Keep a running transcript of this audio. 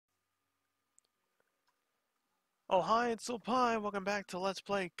Oh hi, it's Pi. Welcome back to Let's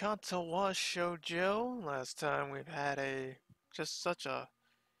Play Katawa Shoujo. Last time we've had just such a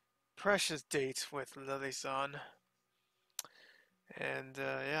precious date with Lily-san. And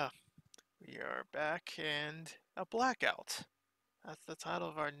yeah, we are back and a blackout. That's the title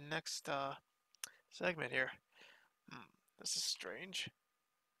of our next segment here. Hmm, this is strange.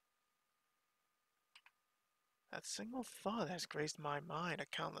 That single thought has graced my mind a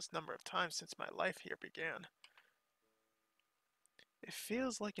countless number of times since my life here began. It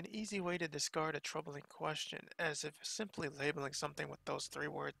feels like an easy way to discard a troubling question, as if simply labeling something with those three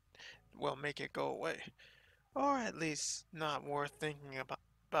words will make it go away, or at least not worth thinking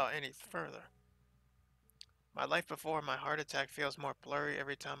about any further. My life before my heart attack feels more blurry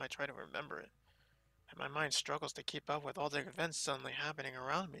every time I try to remember it, and my mind struggles to keep up with all the events suddenly happening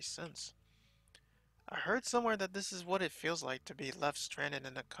around me since. I heard somewhere that this is what it feels like to be left stranded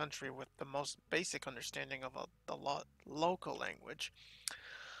in a country with the most basic understanding of the local language.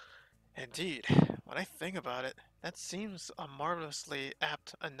 Indeed, when I think about it, that seems a marvelously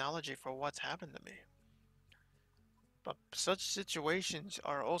apt analogy for what's happened to me. But such situations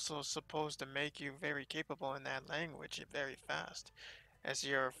are also supposed to make you very capable in that language very fast, as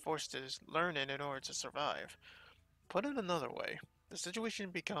you're forced to learn it in order to survive. Put it another way, the situation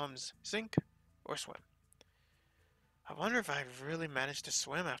becomes sink or swim. I wonder if I've really managed to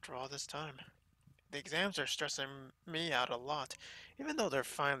swim after all this time. The exams are stressing me out a lot, even though they're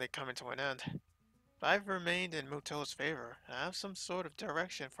finally coming to an end. But I've remained in Muto's favor, and I have some sort of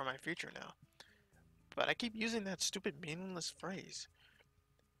direction for my future now. But I keep using that stupid meaningless phrase.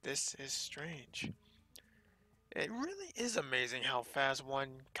 This is strange. It really is amazing how fast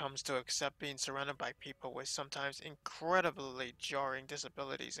one comes to accept being surrounded by people with sometimes incredibly jarring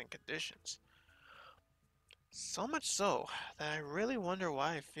disabilities and conditions. So much so that I really wonder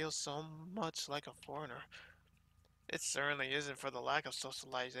why I feel so much like a foreigner. It certainly isn't for the lack of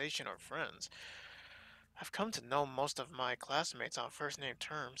socialization or friends. I've come to know most of my classmates on first name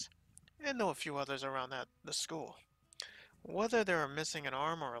terms, and know a few others around the school. Whether they're missing an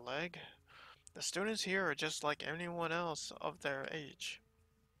arm or a leg, the students here are just like anyone else of their age.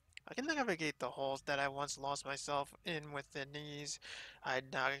 I can navigate the holes that I once lost myself in with the ease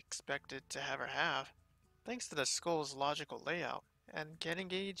I'd not expected to ever have, thanks to the school's logical layout, and can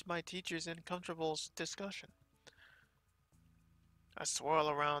engage my teachers in comfortable discussion. I swirl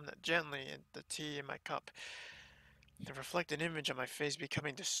around gently in the tea in my cup, the reflected image of my face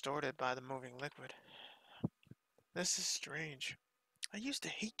becoming distorted by the moving liquid. This is strange. I used to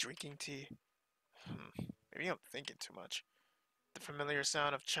hate drinking tea. Maybe I'm thinking too much. The familiar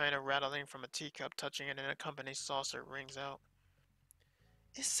sound of china rattling from a teacup touching an unaccompanied saucer rings out.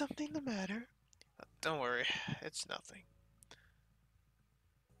 Is something the matter? Don't worry, it's nothing.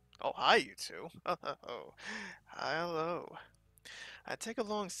 Oh, hi, you two. Oh, hello. I take a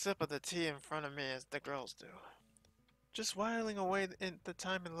long sip of the tea in front of me as the girls do. Just whiling away in the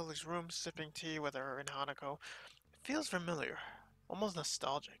time in Lily's room, sipping tea with her and Hanako. It feels familiar, almost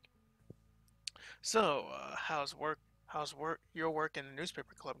nostalgic. So, how's work? Your work in the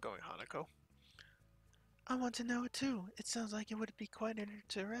newspaper club going, Hanako? I want to know it too. It sounds like it would be quite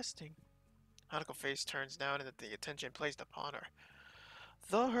interesting. Hanako's face turns down at the attention placed upon her,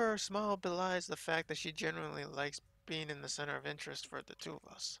 though her smile belies the fact that she genuinely likes being in the center of interest for the two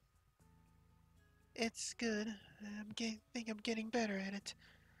of us. It's good. Think I'm getting better at it.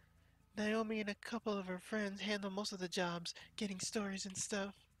 Naomi and a couple of her friends handle most of the jobs, getting stories and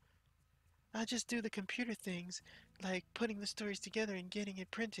stuff. I just do the computer things, like putting the stories together and getting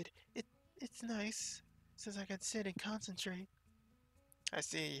it printed. It's nice, since I can sit and concentrate. I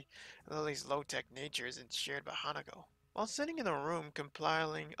see Lily's low-tech nature isn't shared by Hanako. While sitting in a room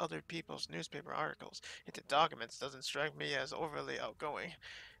compiling other people's newspaper articles into documents doesn't strike me as overly outgoing.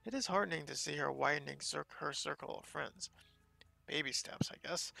 It is heartening to see her widening her circle of friends. Baby steps, I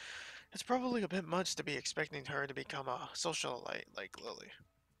guess. It's probably a bit much to be expecting her to become a socialite like Lily.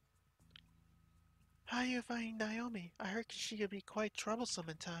 How you find Naomi? I heard she could be quite troublesome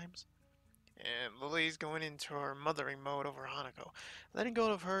at times. And Lily's going into her mothering mode over Hanako. Letting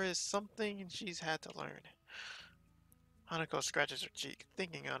go of her is something she's had to learn. Hanako scratches her cheek,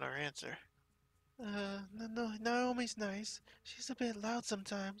 thinking on her answer. No, Naomi's nice. She's a bit loud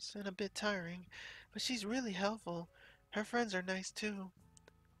sometimes, and a bit tiring, but she's really helpful. Her friends are nice too.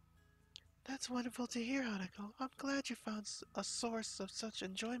 That's wonderful to hear, Hanako. I'm glad you found a source of such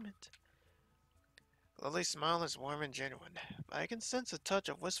enjoyment. Lily's smile is warm and genuine, but I can sense a touch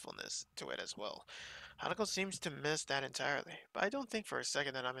of wistfulness to it as well. Hanako seems to miss that entirely, but I don't think for a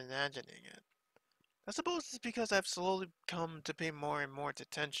second that I'm imagining it. I suppose it's because I've slowly come to pay more and more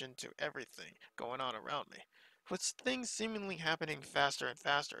attention to everything going on around me, With things seemingly happening faster and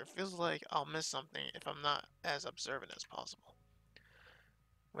faster, it feels like I'll miss something if I'm not as observant as possible.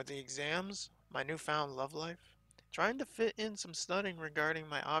 With the exams, my newfound love life, trying to fit in some studying regarding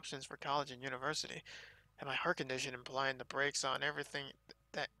my options for college and university, and my heart condition implying the brakes on everything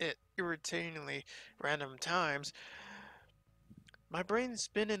that it irritatingly random times, my brain's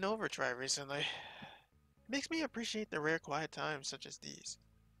been in overdrive recently. It makes me appreciate the rare quiet times such as these.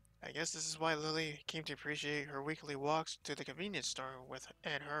 I guess this is why Lily came to appreciate her weekly walks to the convenience store with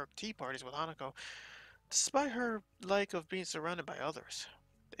and her tea parties with Hanako, despite her like of being surrounded by others.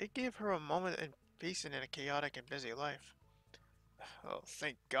 They gave her a moment of peace in a chaotic and busy life. Oh,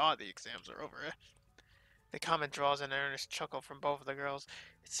 thank God the exams are over. The comment draws an earnest chuckle from both of the girls.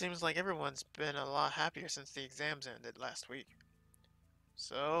 It seems like everyone's been a lot happier since the exams ended last week.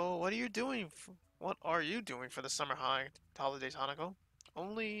 So, what are you doing for the summer holidays, Hanako?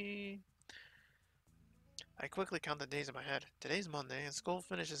 Only I quickly count the days in my head. Today's Monday, and school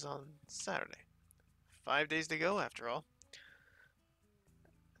finishes on Saturday. 5 days to go, after all.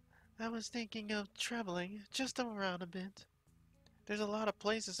 I was thinking of traveling just around a bit. There's a lot of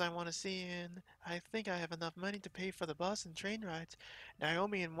places I want to see, and I think I have enough money to pay for the bus and train rides.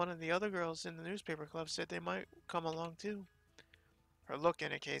 Naomi and one of the other girls in the newspaper club said they might come along too. Her look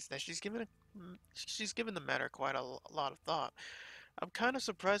indicates that she's given the matter quite a lot of thought. I'm kind of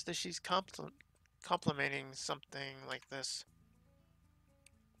surprised that she's complimenting something like this.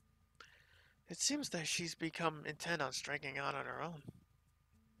 It seems that she's become intent on striking out on her own.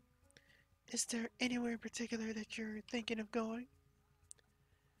 Is there anywhere in particular that you're thinking of going?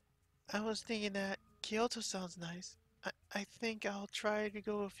 I was thinking that Kyoto sounds nice. I think I'll try to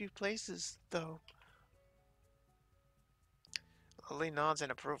go a few places, though. Lily nods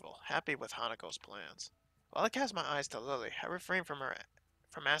in approval, happy with Hanako's plans. While I cast my eyes to Lily, I refrain from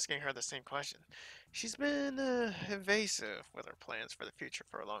asking her the same question. She's been evasive with her plans for the future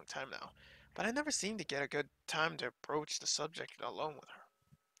for a long time now, but I never seem to get a good time to approach the subject alone with her.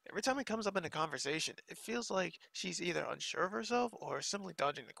 Every time it comes up in a conversation, it feels like she's either unsure of herself or simply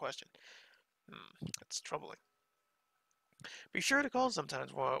dodging the question. It's troubling. Be sure to call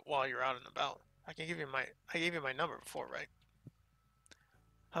sometimes while you're out and about. I gave you my number before, right?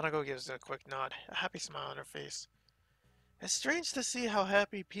 Hanako gives a quick nod, a happy smile on her face. It's strange to see how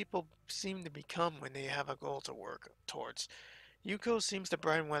happy people seem to become when they have a goal to work towards. Yuko seems to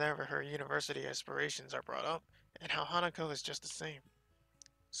brighten whenever her university aspirations are brought up, and how Hanako is just the same.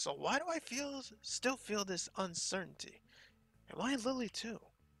 So why do I still feel this uncertainty? And why Lily too?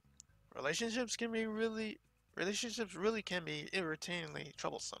 Relationships can be really Relationships really can be irritatingly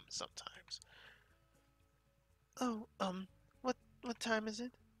troublesome sometimes. Oh, what time is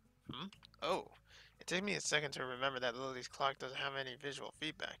it? Hmm? Oh, it took me a second to remember that Lily's clock doesn't have any visual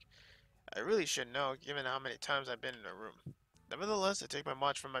feedback. I really should know, given how many times I've been in her room. Nevertheless, I take my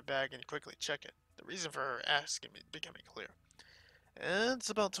watch from my bag and quickly check it, the reason for her asking me becoming clear. It's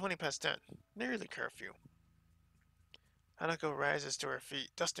about 20 past 10, nearly curfew. Hanako rises to her feet,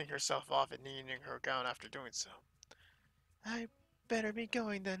 dusting herself off and neatening her gown after doing so. I better be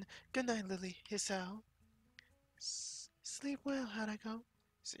going then. Good night, Lily Hisao. Sleep well, Hanako.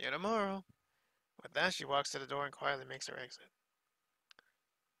 See you tomorrow. With that, she walks to the door and quietly makes her exit.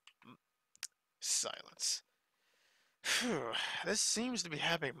 Silence. Phew, this seems to be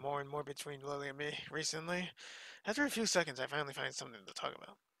happening more and more between Lily and me recently. After a few seconds, I finally find something to talk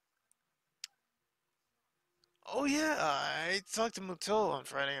about. Oh yeah, I talked to Muto on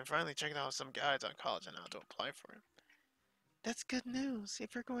Friday and finally checked out some guides on college and how to apply for it. That's good news.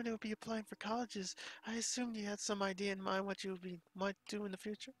 If you're going to be applying for colleges, I assumed you had some idea in mind what might do in the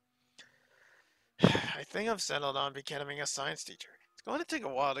future. I think I've settled on becoming a science teacher. It's going to take a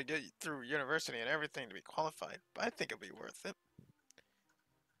while to get through university and everything to be qualified, but I think it'll be worth it.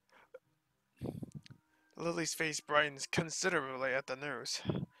 Lily's face brightens considerably at the news.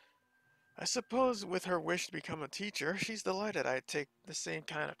 I suppose with her wish to become a teacher, she's delighted I'd take the same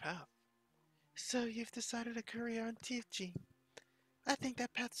kind of path. So you've decided a career in teaching. I think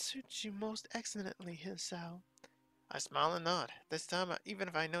that path suits you most excellently, Hisao. I smile and nod. This time, even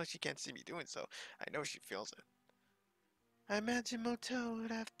if I know she can't see me doing so, I know she feels it. I imagine Moto would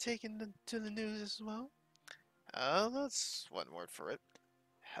have taken to the news as well. That's one word for it.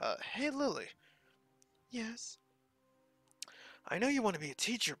 Hey Lily. Yes. I know you want to be a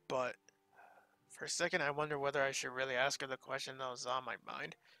teacher, but for a second I wonder whether I should really ask her the question that was on my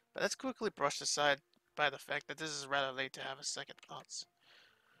mind. But that's quickly brushed aside by the fact that this is rather late to have a second thoughts.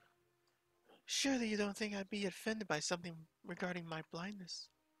 Surely you don't think I'd be offended by something regarding my blindness?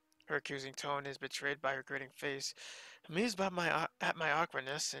 Her accusing tone is betrayed by her gritting face. Amused by at my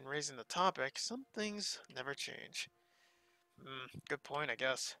awkwardness in raising the topic, some things never change. Good point, I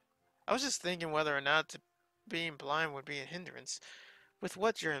guess. I was just thinking whether or not being blind would be a hindrance, with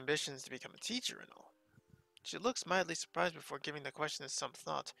what your ambitions to become a teacher and all. She looks mildly surprised before giving the question some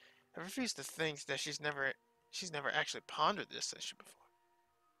thought. I refuse to think that she's never actually pondered this issue before.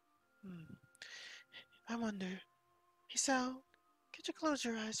 Hmm. I wonder. Hisao, could you close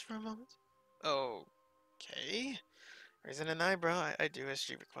your eyes for a moment? Okay. Raising an eyebrow, I do as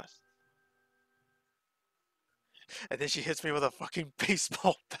she requests. And then she hits me with a fucking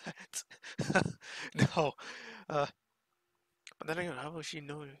baseball bat. No. Uh, but then again, how will she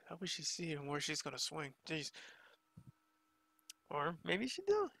know? How will she see and where she's gonna swing? Jeez. Or maybe she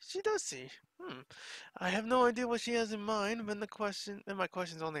do. She does see. I have no idea what she has in mind, but my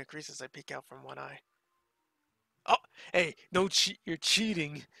questions only increase as I peek out from one eye. Oh, hey, no cheat. You're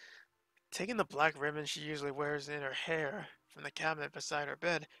cheating. Taking the black ribbon she usually wears in her hair from the cabinet beside her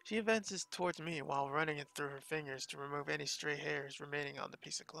bed, she advances towards me while running it through her fingers to remove any stray hairs remaining on the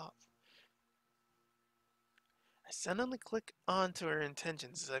piece of cloth. I suddenly click on to her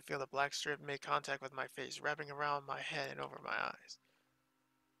intentions as I feel the black strip make contact with my face, wrapping around my head and over my eyes.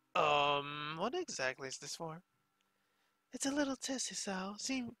 What exactly is this for? It's a little test, Hisao.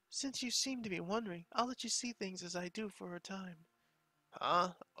 Since you seem to be wondering, I'll let you see things as I do for a time. Huh?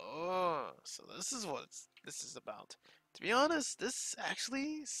 Oh, so this is what this is about. To be honest, this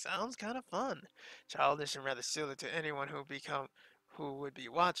actually sounds kind of fun. Childish and rather silly to anyone who would be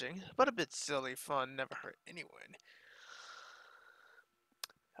watching, but a bit silly fun never hurt anyone.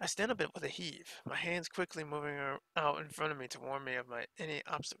 I stand up with a heave, my hands quickly moving out in front of me to warn me of any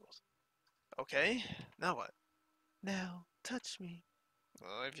obstacles. Okay, now what? Now, touch me.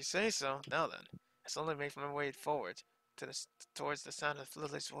 Well, if you say so, now then. I slowly make my way forward towards the sound of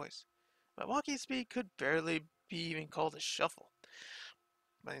Lily's voice. My walking speed could barely be even called a shuffle.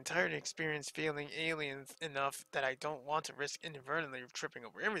 My entire experience feeling alien enough that I don't want to risk inadvertently tripping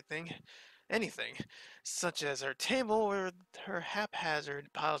over anything, such as her table or her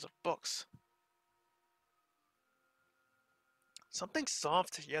haphazard piles of books. Something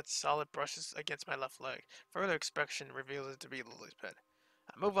soft yet solid brushes against my left leg. Further inspection reveals it to be Lily's bed.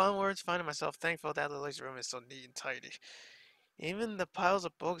 I move onwards, finding myself thankful that Lily's room is so neat and tidy. Even the piles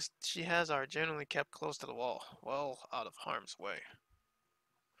of books she has are generally kept close to the wall, well out of harm's way.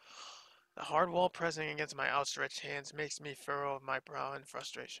 The hard wall pressing against my outstretched hands makes me furrow my brow in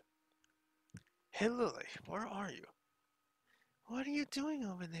frustration. Hey Lily, where are you? What are you doing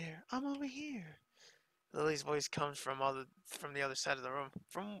over there? I'm over here. Lily's voice comes from the other side of the room,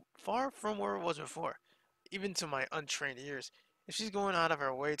 from far from where it was before, even to my untrained ears. If she's going out of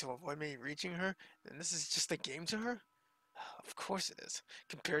her way to avoid me reaching her, then this is just a game to her? Of course it is,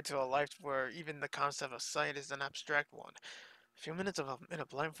 compared to a life where even the concept of sight is an abstract one. A few minutes in a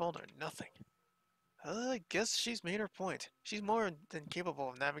blindfold are nothing. I guess she's made her point. She's more than capable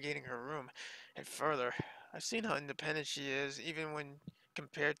of navigating her room. And further, I've seen how independent she is, even when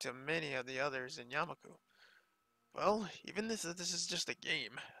compared to many of the others in Yamaku. Well, even this is just a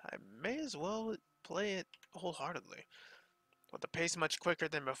game, I may as well play it wholeheartedly. With the pace much quicker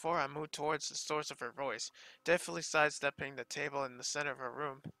than before, I moved towards the source of her voice, deftly sidestepping the table in the center of her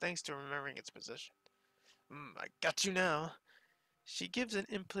room, thanks to remembering its position. I got you now. She gives an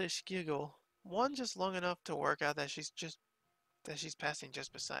impish giggle, one just long enough to work out that she's passing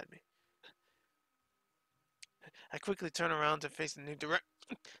just beside me. I quickly turn around to face the new direct.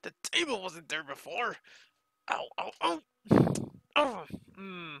 The table wasn't there before. Ow! Ow! Ow! Oh!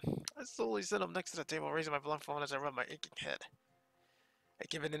 I slowly sit up next to the table, raising my blunt phone as I rub my aching head. I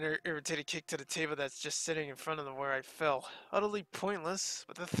give an irritated kick to the table that's just sitting in front of the where I fell. Utterly pointless,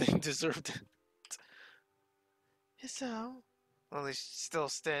 but the thing deserved it. Hisao? Lily's still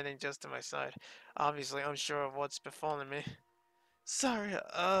standing just to my side, obviously unsure of what's befallen me. Sorry,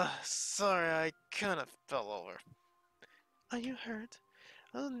 I kinda fell over. Are you hurt?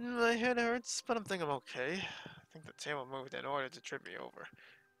 My head hurts, but I'm thinking I'm okay. I think the table moved in order to trip me over.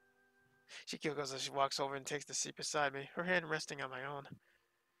 She giggles as she walks over and takes the seat beside me, her hand resting on my own.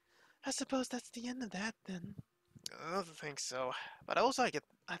 I suppose that's the end of that, then. I don't think so, but I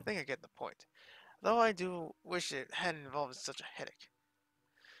think I get the point. Though I do wish it hadn't involved such a headache.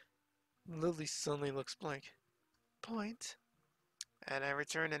 Lily suddenly looks blank. Point? And I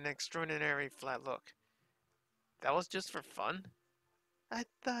return an extraordinary flat look. That was just for fun? I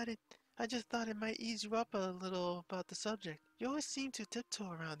thought it. I just thought it might ease you up a little about the subject. You always seem to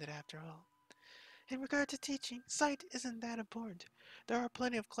tiptoe around it after all. In regard to teaching, sight isn't that important. There are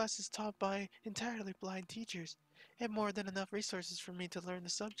plenty of classes taught by entirely blind teachers. and more than enough resources for me to learn the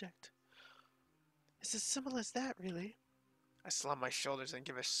subject. It's as simple as that, really. I slump my shoulders and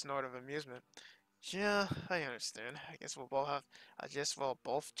give a snort of amusement. Yeah, I understand. I guess we'll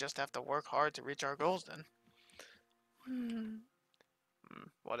both just have to work hard to reach our goals then. Hmm.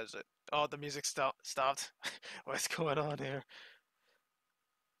 What is it? Oh, the music stopped. What's going on here?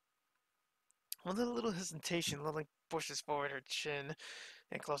 With a little hesitation, Lily pushes forward her chin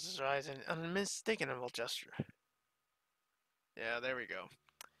and closes her eyes in an unmistakable gesture. Yeah, there we go.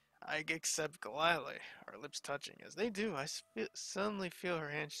 I accept gladly, our lips touching. As they do, suddenly feel her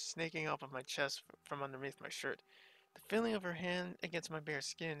hand snaking up on my chest from underneath my shirt. The feeling of her hand against my bare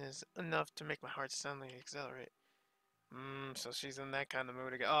skin is enough to make my heart suddenly accelerate. So she's in that kind of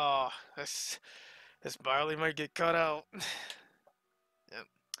mood again. Oh, this barley might get cut out. Yep.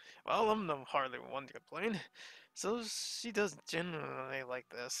 Well, I'm no hardly one to complain. So she does generally like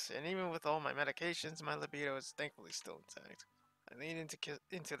this, and even with all my medications, my libido is thankfully still intact. I lean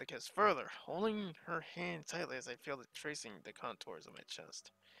into the kiss further, holding her hand tightly as I feel it tracing the contours of my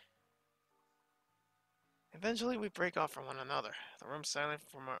chest. Eventually, we break off from one another, the room silent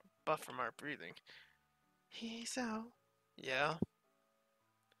from our breathing. Hey, Sal. Yeah?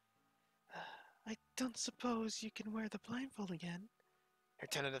 I don't suppose you can wear the blindfold again? Her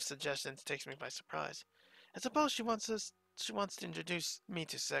tentative suggestion takes me by surprise. I suppose she wants to introduce me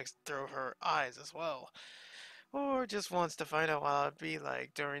to sex through her eyes as well. Or just wants to find out what I'd be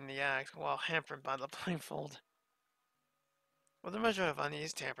like during the act while hampered by the blindfold. With a measure of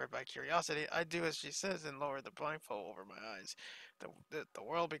unease tampered by curiosity, I do as she says and lower the blindfold over my eyes. The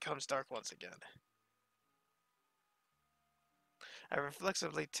world becomes dark once again. I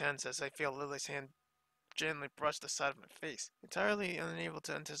reflexively tense as I feel Lily's hand gently brush the side of my face, entirely unable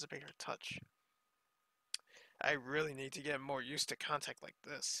to anticipate her touch. I really need to get more used to contact like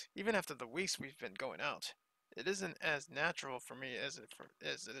this, even after the weeks we've been going out. It isn't as natural for me as it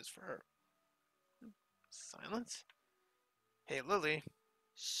is for her. Silence? Hey, Lily.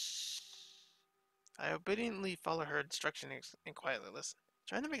 Shh. I obediently follow her instruction and quietly listen,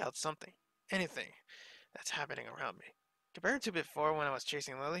 trying to make out something, anything, that's happening around me. Compared to before when I was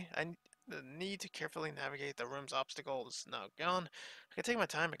chasing Lily, the need to carefully navigate the room's obstacles is now gone. I can take my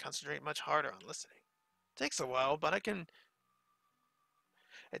time and concentrate much harder on listening. It takes a while, but I can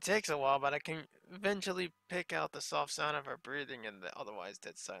It takes a while, but I can eventually pick out the soft sound of her breathing in the otherwise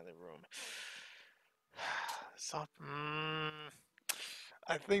dead silent room. Soft.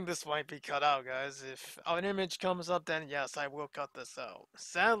 I think this might be cut out, guys. If an image comes up, then yes, I will cut this out.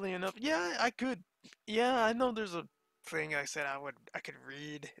 Sadly enough, yeah, I could. Yeah, I know there's a thing I said I could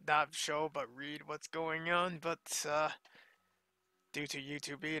read, not show, but read what's going on, but due to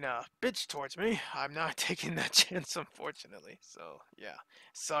YouTube being a bitch towards me, I'm not taking that chance, unfortunately. So yeah,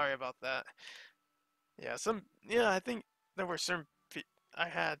 sorry about that. I think there were I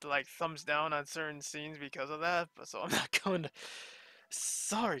had like thumbs down on certain scenes because of that, but so I'm not going to.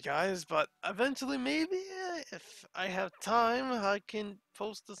 Sorry, guys, but eventually, maybe if I have time, I can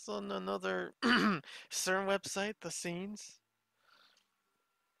post this on another certain website. The scenes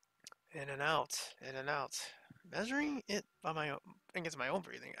in and out, in and out. Measuring it by against my own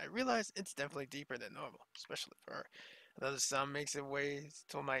breathing, I realize it's definitely deeper than normal, especially for her. Another sound makes its way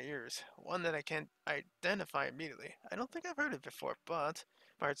to my ears, one that I can't identify immediately. I don't think I've heard it before, but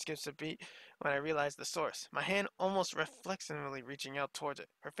my heart skips a beat when I realize the source. My hand almost reflexively reaching out towards it.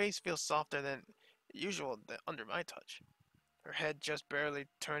 Her face feels softer than usual under my touch. Her head just barely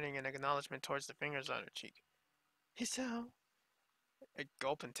turning in acknowledgement towards the fingers on her cheek. Hisao. I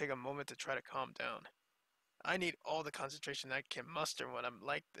gulp and take a moment to try to calm down. I need all the concentration I can muster when I'm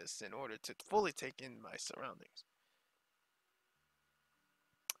like this in order to fully take in my surroundings.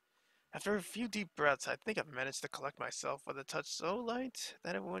 After a few deep breaths, I think I've managed to collect myself with a touch so light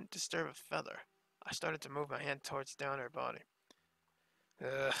that it wouldn't disturb a feather. I started to move my hand towards down her body.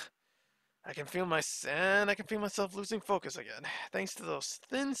 Ugh. I can feel myself losing focus again, thanks to those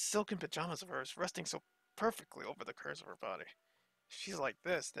thin silken pajamas of hers resting so perfectly over the curves of her body. If she's like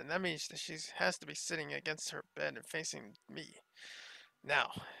this, then that means that she has to be sitting against her bed and facing me. Now,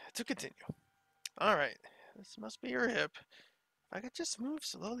 to continue. Alright, this must be her hip. If I could just move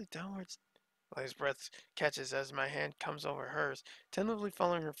slowly downwards. Lily's breath catches as my hand comes over hers, tentatively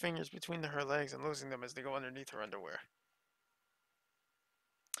following her fingers between her legs and losing them as they go underneath her underwear.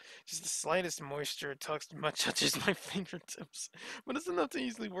 Just the slightest moisture touches my fingertips, but it's enough to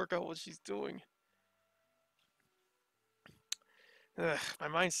easily work out what she's doing. Ugh, my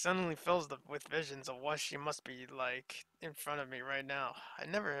mind suddenly fills with visions of what she must be like in front of me right now. I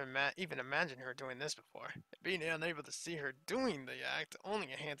never even imagined her doing this before. Being unable to see her doing the act only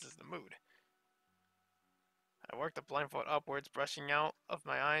enhances the mood. I worked the blindfold upwards, brushing out of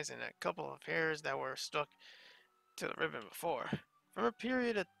my eyes and a couple of hairs that were stuck to the ribbon before. For a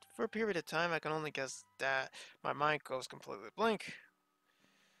period of for a period of time, I can only guess that my mind goes completely blank.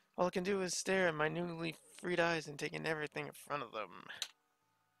 All I can do is stare at my newly freed eyes and take in everything in front of them.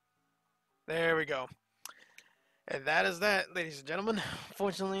 There we go. And that is that, ladies and gentlemen.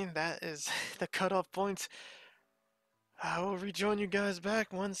 Fortunately, that is the cutoff point. I will rejoin you guys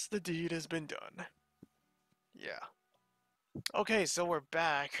back once the deed has been done. Yeah. Okay, so we're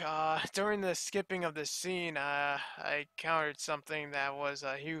back. During the skipping of this scene, I encountered something that was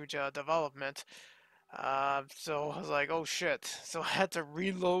a huge development. So I was like, oh shit. So I had to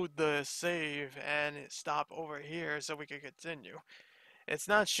reload the save and stop over here so we could continue. It's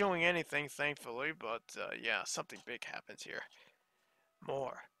not showing anything, thankfully, but yeah, something big happens here.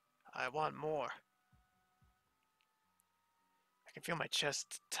 More. I want more. I can feel my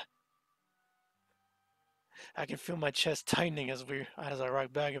chest. I can feel my chest tightening as I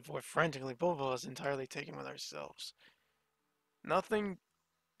rock back and forth frantically, both of us entirely taken with ourselves. Nothing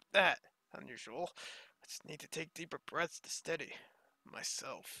that unusual. I just need to take deeper breaths to steady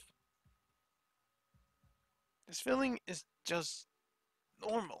myself. This feeling is just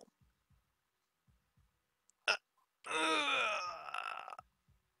normal. Uh,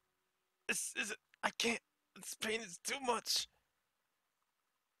 this is I can't. This pain is too much.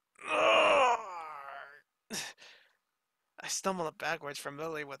 I stumbled backwards from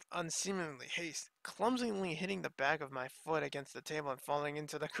Lily with unseemly haste, clumsily hitting the back of my foot against the table and falling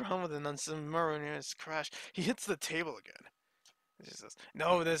into the ground with an unceremonious crash. He hits the table again. He says,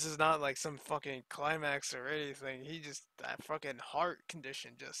 no, this is not like some fucking climax or anything. That fucking heart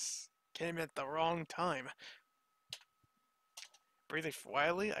condition just came at the wrong time. Breathing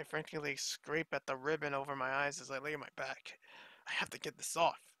wildly, I frantically scrape at the ribbon over my eyes as I lay on my back. I have to get this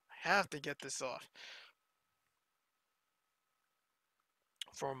off. I have to get this off.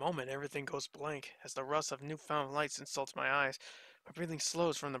 For a moment, everything goes blank as the rust of newfound lights insults my eyes. My breathing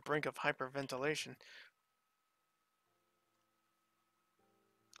slows from the brink of hyperventilation.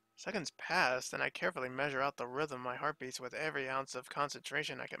 Seconds pass, and I carefully measure out the rhythm of my heart beats with every ounce of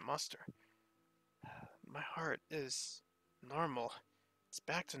concentration I can muster. My heart is normal. It's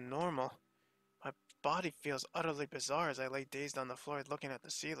back to normal. My body feels utterly bizarre as I lay dazed on the floor looking at the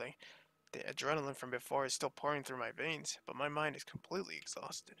ceiling. The adrenaline from before is still pouring through my veins, but my mind is completely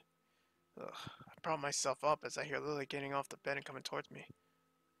exhausted. Ugh. I prop myself up as I hear Lily getting off the bed and coming towards me.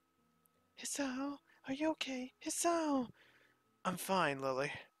 Hisao, are you okay? Hisao! I'm fine,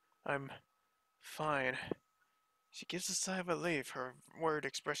 Lily. I'm fine. She gives a sigh of relief, her word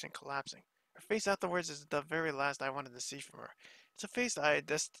expression collapsing. Her face afterwards is the very last I wanted to see from her. It's a face I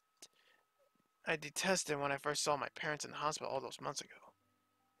detested when I first saw my parents in the hospital all those months ago.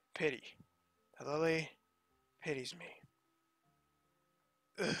 Pity. Lily pities me.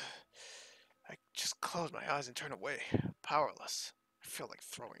 Ugh. I just close my eyes and turn away, powerless. I feel like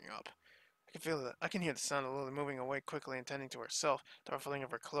throwing up. I can hear the sound of Lily moving away quickly and tending to herself, the ruffling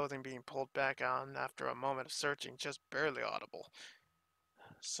of her clothing being pulled back on after a moment of searching, just barely audible.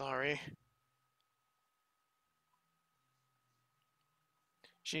 Sorry.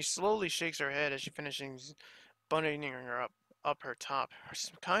 She slowly shakes her head as she finishes buttoning her up her top. Her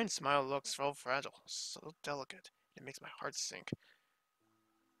kind smile looks so fragile, so delicate. It makes my heart sink.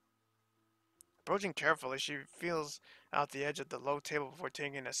 Approaching carefully, she feels out the edge of the low table before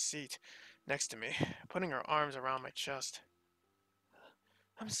taking a seat next to me, putting her arms around my chest.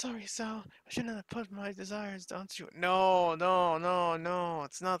 I'm sorry, Sal. I shouldn't have put my desires down to you. No, no, no, no.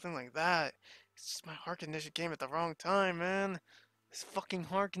 It's nothing like that. It's just my heart condition came at the wrong time, man. This fucking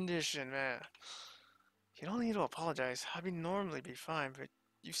heart condition, man. You don't need to apologize. I'd normally be fine, but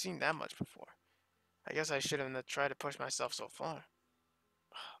you've seen that much before. I guess I shouldn't have tried to push myself so far.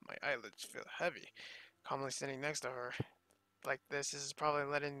 My eyelids feel heavy. Calmly sitting next to her like this is probably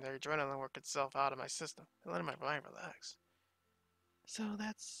letting the adrenaline work itself out of my system and letting my mind relax. So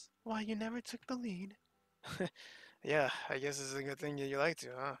that's why you never took the lead? Yeah, I guess this is a good thing you like to,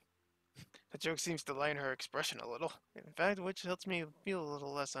 huh? The joke seems to lighten her expression a little. In fact, which helps me feel a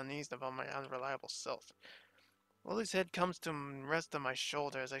little less uneasy about my unreliable self. Lily's head comes to rest on my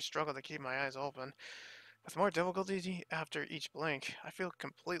shoulder as I struggle to keep my eyes open. With more difficulty after each blink, I feel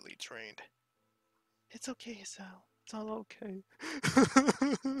completely drained. It's okay, Sal. It's all okay.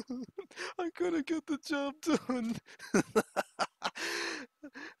 I couldn't get the job done.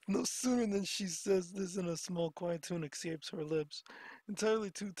 No sooner than she says this and a small quiet tune escapes her lips.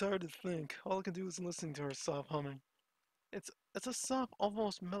 Entirely too tired to think, all I can do is listen to her soft humming. It's a soft,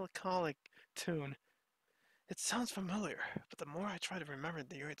 almost melancholic tune. It sounds familiar, but the more I try to remember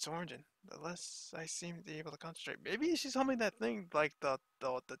its origin, the less I seem to be able to concentrate. Maybe she's humming that thing like the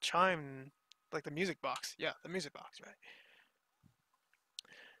chime, like the music box. Yeah, the music box, right?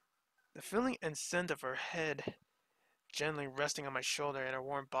 The feeling and scent of her head gently resting on my shoulder and her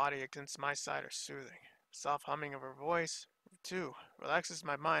warm body against my side are soothing. The soft humming of her voice, too, relaxes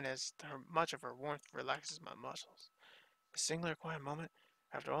my mind as much of her warmth relaxes my muscles. A singular quiet moment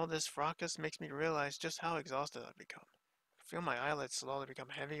after all this fracas makes me realize just how exhausted I've become. I feel my eyelids slowly become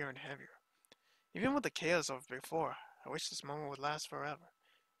heavier and heavier. Even with the chaos of before, I wish this moment would last forever.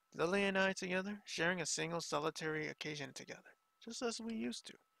 Lily and I together, sharing a single solitary occasion together, just as we used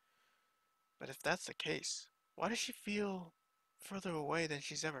to. But if that's the case, why does she feel further away than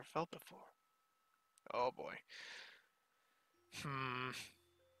she's ever felt before? Oh boy. Hmm.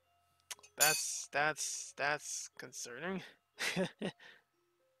 That's concerning.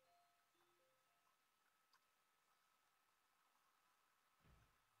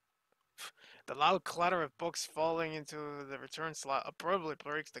 The loud clatter of books falling into the return slot abruptly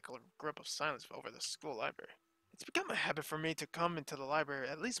breaks the grip of silence over the school library. It's become a habit for me to come into the library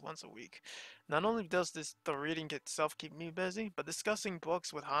at least once a week. Not only does the reading itself keep me busy, but discussing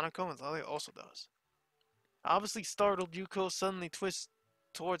books with Hanako and Lily also does. Obviously startled, Yuko suddenly twists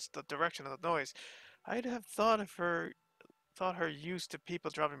towards the direction of the noise. I'd have thought her used to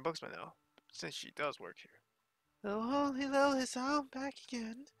people dropping books by now, since she does work here. Oh, hello, it's all back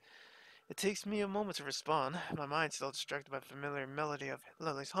again. It takes me a moment to respond, my mind still distracted by the familiar melody of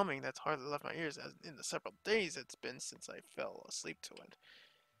Lily's humming that's hardly left my ears as in the several days it's been since I fell asleep to it.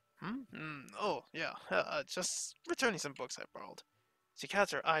 Oh, yeah, just returning some books I borrowed. She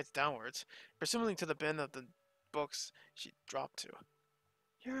casts her eyes downwards, presumably to the bin of the books she dropped to.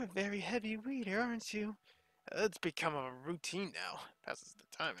 You're a very heavy reader, aren't you? It's become a routine now. Passes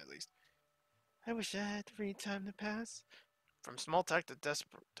the time, at least. I wish I had free time to pass. From small talk to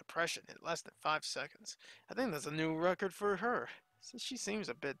depression in less than 5 seconds. I think that's a new record for her. Since she seems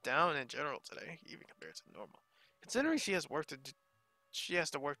a bit down in general today, even compared to normal. Considering she has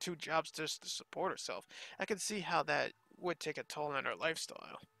to work two jobs just to support herself, I can see how that would take a toll on her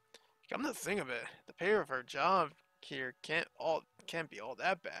lifestyle. Come to think of it, the pay of her job here can't be all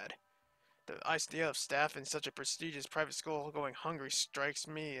that bad. The idea of staff in such a prestigious private school going hungry strikes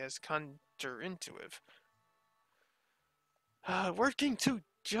me as counterintuitive. Working two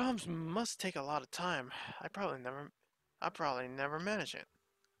jobs must take a lot of time. I probably never, I probably never manage it.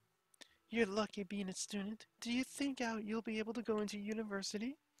 You're lucky being a student. Do you think you'll be able to go into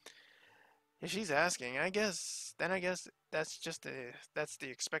university? If she's asking, I guess that's the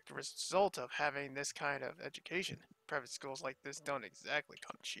expected result of having this kind of education. Private schools like this don't exactly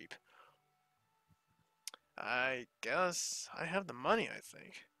come cheap. I guess I have the money, I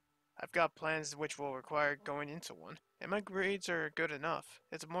think. I've got plans which will require going into one, and my grades are good enough.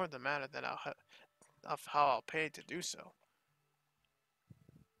 It's more the matter that of how I'll pay to do so.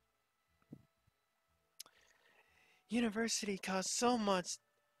 University costs so much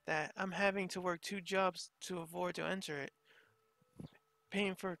that I'm having to work two jobs to afford to enter it.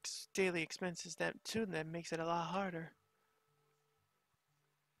 Paying for daily expenses that makes it a lot harder.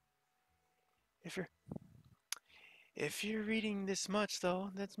 If you're if you're reading this much though,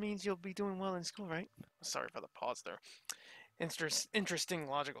 that means you'll be doing well in school, right? Sorry for the pause there. Interesting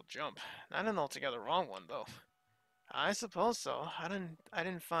logical jump. Not an altogether wrong one though. I suppose so. I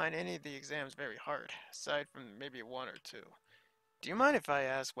didn't find any of the exams very hard, aside from maybe one or two. Do you mind if I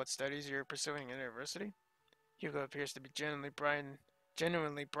ask what studies you're pursuing in university? Hugo appears to be genuinely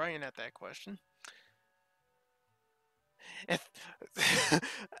bright at that question. If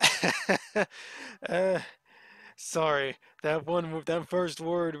uh, sorry, that first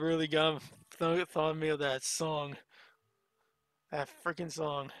word really thought me of that song, that freaking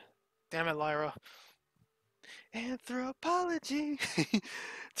song. Damn it, Lyra. Anthropology.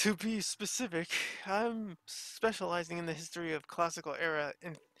 To be specific, I'm specializing in the history of classical era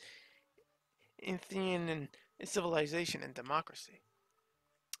in Athenian and in civilization and democracy.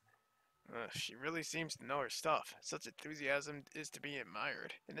 She really seems to know her stuff. Such enthusiasm is to be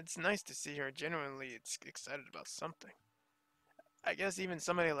admired, and it's nice to see her genuinely excited about something. I guess even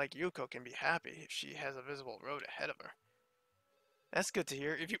somebody like Yuko can be happy if she has a visible road ahead of her. That's good to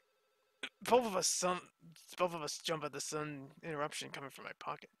hear. If you both of us some both of us jump at the sudden interruption coming from my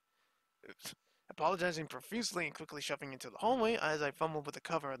pocket. Oops. Apologizing profusely and quickly shoving into the hallway as I fumbled with the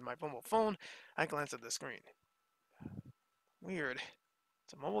cover of my mobile phone, I glanced at the screen. Weird.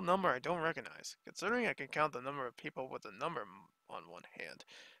 It's a mobile number I don't recognize. Considering I can count the number of people with the number on one hand,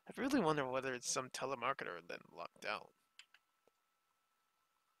 I really wonder whether it's some telemarketer then locked out.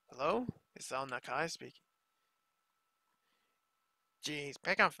 Hello? Is Sal Nakai speaking? Jeez,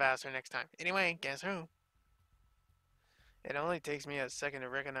 pick up faster next time. Anyway, guess who? It only takes me a second to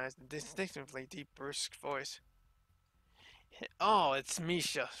recognize the distinctively deep, brusque voice. Oh, it's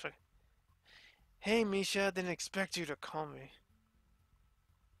Misha. Hey, Misha, didn't expect you to call me.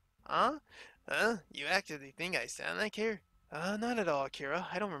 Huh? You actually think I sound like her? Not at all, Kira.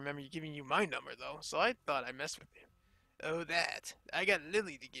 I don't remember you giving you my number, though, so I thought I messed with you. Oh, that. I got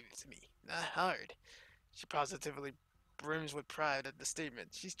Lily to give it to me. Not hard. She positively brims with pride at the statement.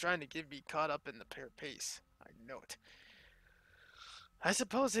 She's trying to get me caught up in the pair pace. I know it.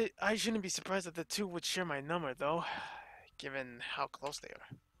 I shouldn't be surprised that the two would share my number, though, given how close they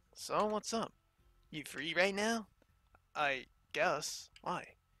are. So, what's up? You free right now? I guess. Why?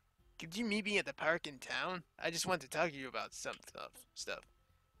 Could you meet me at the park in town? I just want to talk to you about some stuff.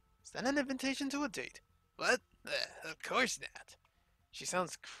 Is that an invitation to a date? What? Of course not. She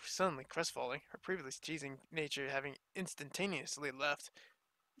sounds suddenly crestfallen, her previously teasing nature having instantaneously left.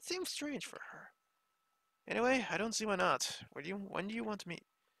 It seems strange for her. Anyway, I don't see why not. When do you want to meet?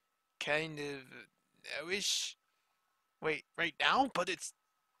 Kind of nowish. Wait, right now? But it's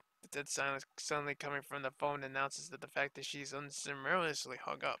the dead silence suddenly coming from the phone announces that the fact that she's unceremoniously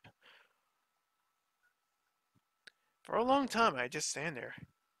hung up. For a long time, I just stand there,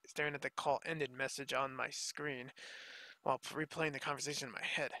 staring at the call ended message on my screen while replaying the conversation in my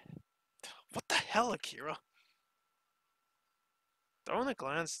head. What the hell, Akira? Throwing a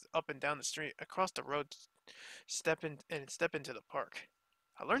glance up and down the street, across the road, step into the park.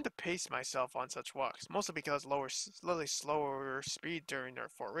 I learned to pace myself on such walks, mostly because Lily's slower speed during her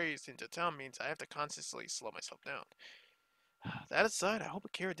forays into town means I have to constantly slow myself down. That aside, I hope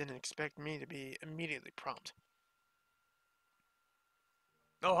Akira didn't expect me to be immediately prompt.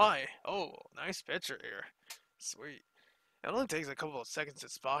 Oh, hi. Oh, nice picture here. Sweet. It only takes a couple of seconds to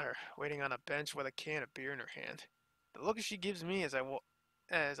spot her, waiting on a bench with a can of beer in her hand. The look she gives me as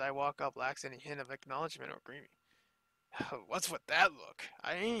I walk up lacks any hint of acknowledgement or greeting. What's with that look?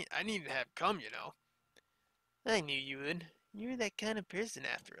 I need to have come, you know. I knew you would. You're that kind of person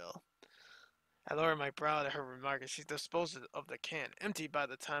after all. I lower my brow at her remark as she disposes of the can, empty by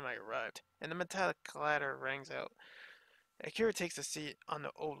the time I arrived, and the metallic clatter rings out. Akira takes a seat on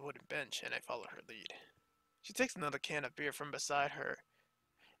the old wooden bench, and I follow her lead. She takes another can of beer from beside her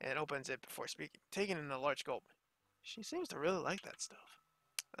and opens it before speaking, taking in a large gulp. She seems to really like that stuff.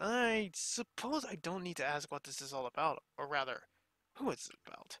 I suppose I don't need to ask what this is all about, or rather, who it's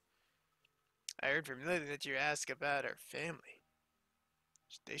about. I heard from Lily that you asked about her family.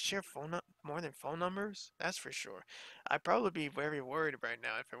 They share more than phone numbers? That's for sure. I'd probably be very worried right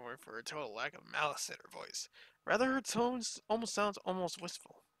now if it weren't for her total lack of malice in her voice. Rather, her tone almost sounds almost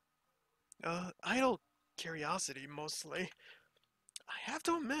wistful. Idle curiosity, mostly. I have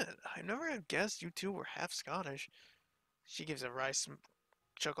to admit, I never had guessed you two were half Scottish. She gives a wry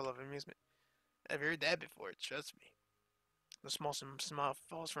chuckle of amusement. I've heard that before, trust me. The small smile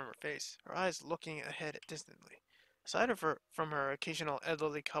falls from her face, her eyes looking ahead distantly. Aside from her occasional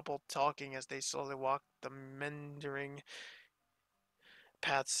elderly couple talking as they slowly walk the meandering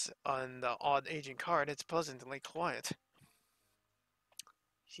paths on the odd aging cart, it's pleasantly quiet.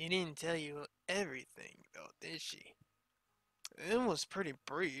 She didn't tell you everything, though, did she? It was pretty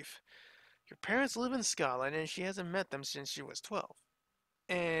brief. Your parents live in Scotland and she hasn't met them since she was 12.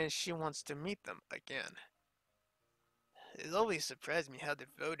 And she wants to meet them again. It always surprised me how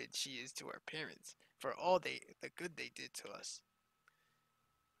devoted she is to our parents for the good they did to us.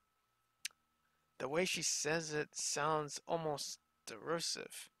 The way she says it sounds almost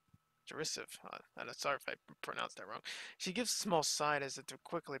derisive. Derisive. I'm sorry if I pronounced that wrong. She gives a small sigh as if to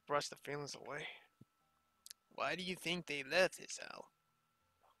quickly brush the feelings away. Why do you think they left, Isao?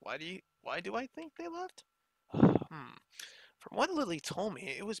 Why do I think they left? Hmm. From what Lily told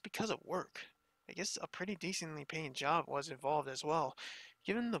me, it was because of work. I guess a pretty decently paying job was involved as well,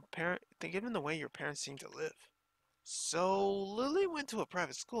 given the way your parents seem to live. So Lily went to a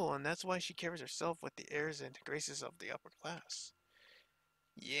private school, and that's why she carries herself with the airs and graces of the upper class.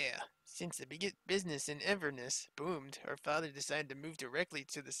 Yeah, since the business in Inverness boomed, her father decided to move directly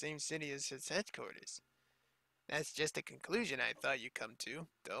to the same city as his headquarters. That's just a conclusion I thought you'd come to,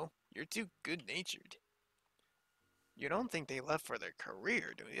 though. You're too good-natured. You don't think they left for their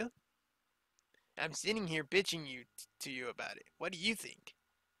career, do you? I'm sitting here bitching to you about it. What do you think?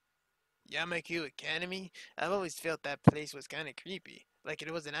 Yamaku Academy? I've always felt that place was kinda creepy, like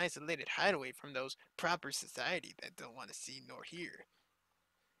it was an isolated hideaway from those proper society that don't want to see nor hear.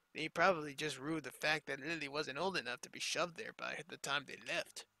 They probably just ruled the fact that Lily wasn't old enough to be shoved there by the time they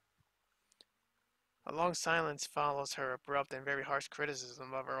left. A long silence follows her abrupt and very harsh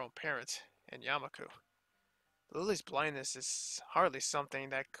criticism of her own parents and Yamaku. Lily's blindness is hardly something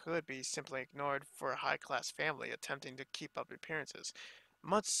that could be simply ignored for a high-class family attempting to keep up appearances,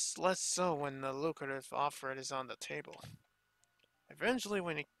 much less so when the lucrative offer is on the table. Eventually,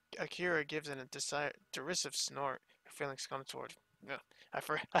 when Akira gives in a derisive snort, her feelings come toward. No, I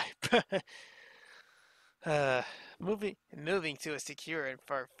for uh, moving to a secure and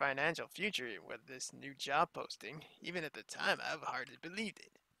for financial future with this new job posting. Even at the time, I've hardly believed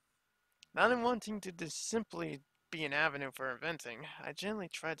it. Not in wanting to just simply be an avenue for inventing, I gently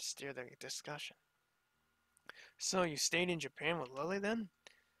tried to steer the discussion. So you stayed in Japan with Lily then?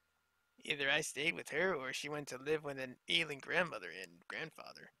 Either I stayed with her or she went to live with an ailing grandmother and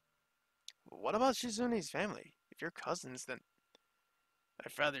grandfather. What about Shizune's family? If you're cousins, then my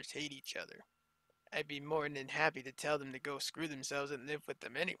fathers hate each other. I'd be more than happy to tell them to go screw themselves and live with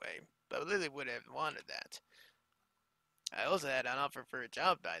them anyway, but Lily would have wanted that. I also had an offer for a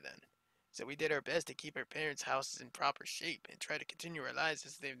job by then, so we did our best to keep our parents' houses in proper shape and try to continue our lives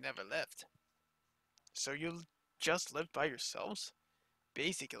as they've never left. So you just lived by yourselves?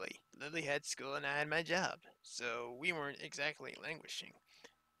 Basically, Lily had school and I had my job, so we weren't exactly languishing.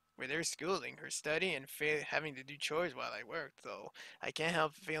 With her schooling, her study, and having to do chores while I worked, though, I can't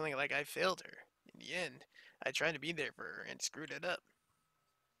help feeling like I failed her. In the end, I tried to be there for her and screwed it up.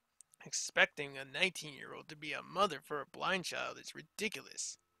 Expecting a 19-year-old to be a mother for a blind child is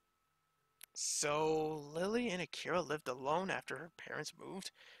ridiculous. So, Lily and Akira lived alone after her parents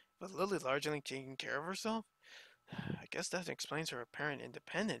moved, with Lily largely taking care of herself? I guess that explains her apparent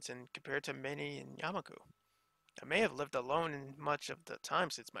independence and compared to Minnie and Yamaku. I may have lived alone in much of the time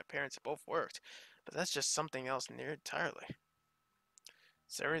since my parents both worked, but that's just something else near entirely.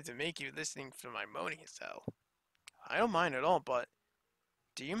 Sorry to make you listening to my moaning as hell. I don't mind at all, but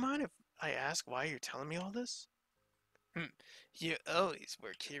do you mind if I ask why you're telling me all this? Hmm, you always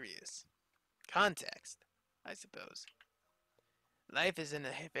were curious. Context, I suppose. Life isn't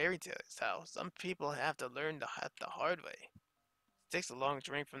a fairy tale, how some people have to learn the hard way. She takes a long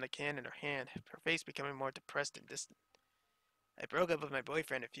drink from the can in her hand, her face becoming more depressed and distant. I broke up with my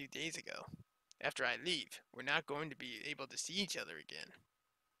boyfriend a few days ago. After I leave, we're not going to be able to see each other again.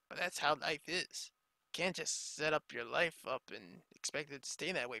 But that's how life is. You can't just set up your life up and expect it to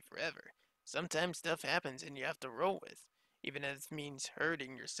stay that way forever. Sometimes stuff happens and you have to roll with, even if it means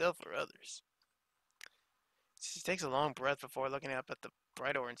hurting yourself or others. She takes a long breath before looking up at the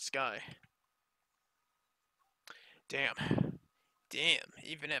bright orange sky. Damn. Damn,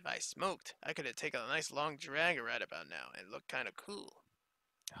 even if I smoked, I could have taken a nice long drag right about now and looked kinda cool.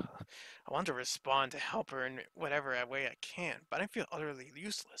 I want to respond to help her in whatever way I can, but I feel utterly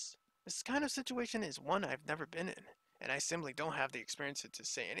useless. This kind of situation is one I've never been in, and I simply don't have the experience to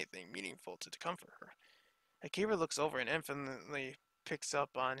say anything meaningful to comfort her. Akira looks over and infinitely picks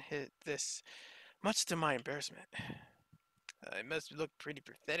up on this, much to my embarrassment. I must look pretty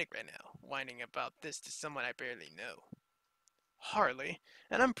pathetic right now, whining about this to someone I barely know. Hardly,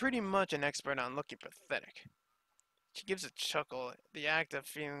 and I'm pretty much an expert on looking pathetic. She gives a chuckle, the act of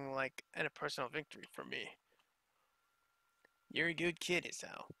feeling like a personal victory for me. You're a good kid,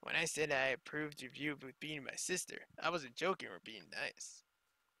 Isao. When I said I approved of you with being my sister, I wasn't joking or being nice.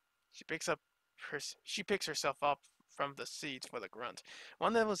 She picks up she picks herself up from the seat with a grunt,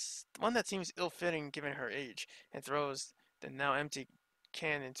 one that seems ill-fitting given her age, and throws the now empty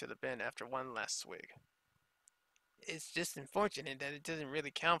can into the bin after one last swig. It's just unfortunate that it doesn't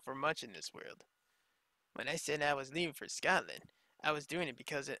really count for much in this world. When I said I was leaving for Scotland, I was doing it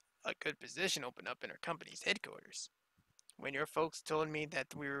because a good position opened up in our company's headquarters. When your folks told me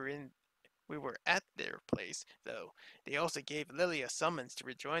that we were at their place, though, they also gave Lily a summons to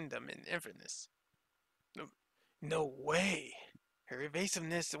rejoin them in Inverness. No, no way! Her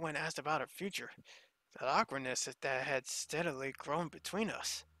evasiveness when asked about her future, the awkwardness that had steadily grown between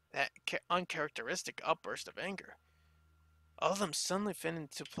us, that uncharacteristic outburst of anger, all of them suddenly fit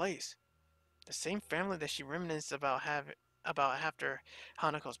into place. The same family that she reminisced about after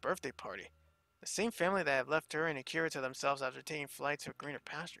Hanako's birthday party. The same family that had left her and Akira to themselves after taking flight to greener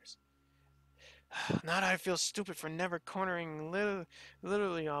pastures. Now that I feel stupid for never cornering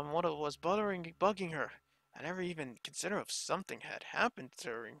literally on what it was bugging her. I never even considered if something had happened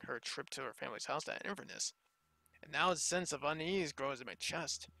during her trip to her family's house at Inverness. And now a sense of unease grows in my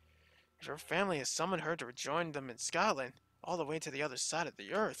chest. If her family has summoned her to rejoin them in Scotland, all the way to the other side of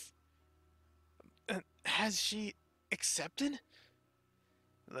the earth, has she accepted?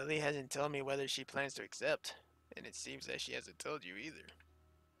 Lily hasn't told me whether she plans to accept, and it seems that she hasn't told you either.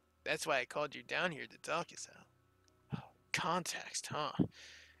 That's why I called you down here to talk, Isao. Context, huh?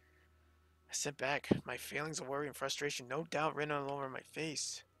 I sit back, my feelings of worry and frustration no doubt written all over my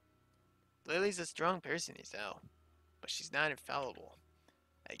face. Lily's a strong person, Isao, but she's not infallible.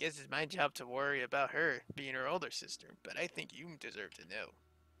 I guess it's my job to worry about her being her older sister, but I think you deserve to know.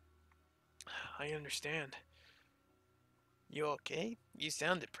 I understand. You okay? You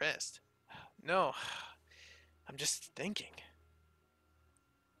sound depressed. No, I'm just thinking.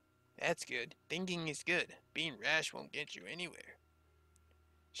 That's good. Thinking is good. Being rash won't get you anywhere.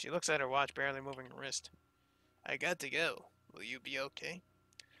 She looks at her watch, barely moving her wrist. I got to go. Will you be okay?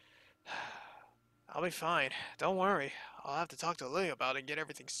 I'll be fine. Don't worry. I'll have to talk to Lily about it and get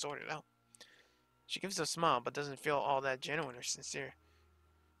everything sorted out. She gives a smile, but doesn't feel all that genuine or sincere.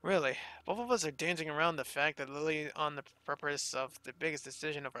 Really, both of us are dancing around the fact that Lily on the purpose of the biggest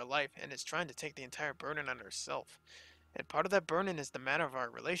decision of our life and is trying to take the entire burden on herself. And part of that burden is the matter of our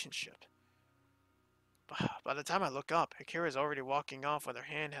relationship. By the time I look up, Akira is already walking off with her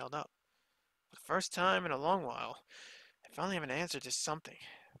hand held up. For the first time in a long while, I finally have an answer to something.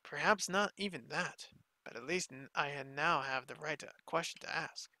 Perhaps not even that, but at least I now have the right question to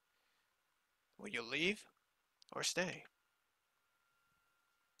ask. Will you leave or stay?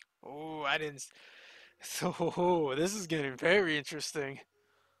 Oh, I didn't. So, this is getting very interesting.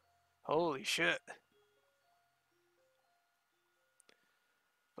 Holy shit.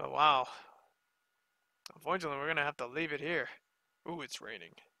 But wow. Unfortunately, we're gonna have to leave it here. Ooh, it's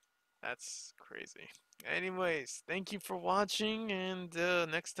raining. That's crazy. Anyways, thank you for watching, and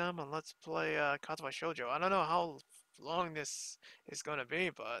next time on Let's Play Katawa Shoujo. I don't know how long this is gonna be,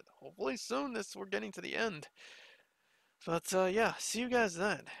 but hopefully soon we're getting to the end. But yeah, see you guys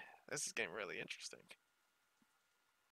then. This is getting really interesting.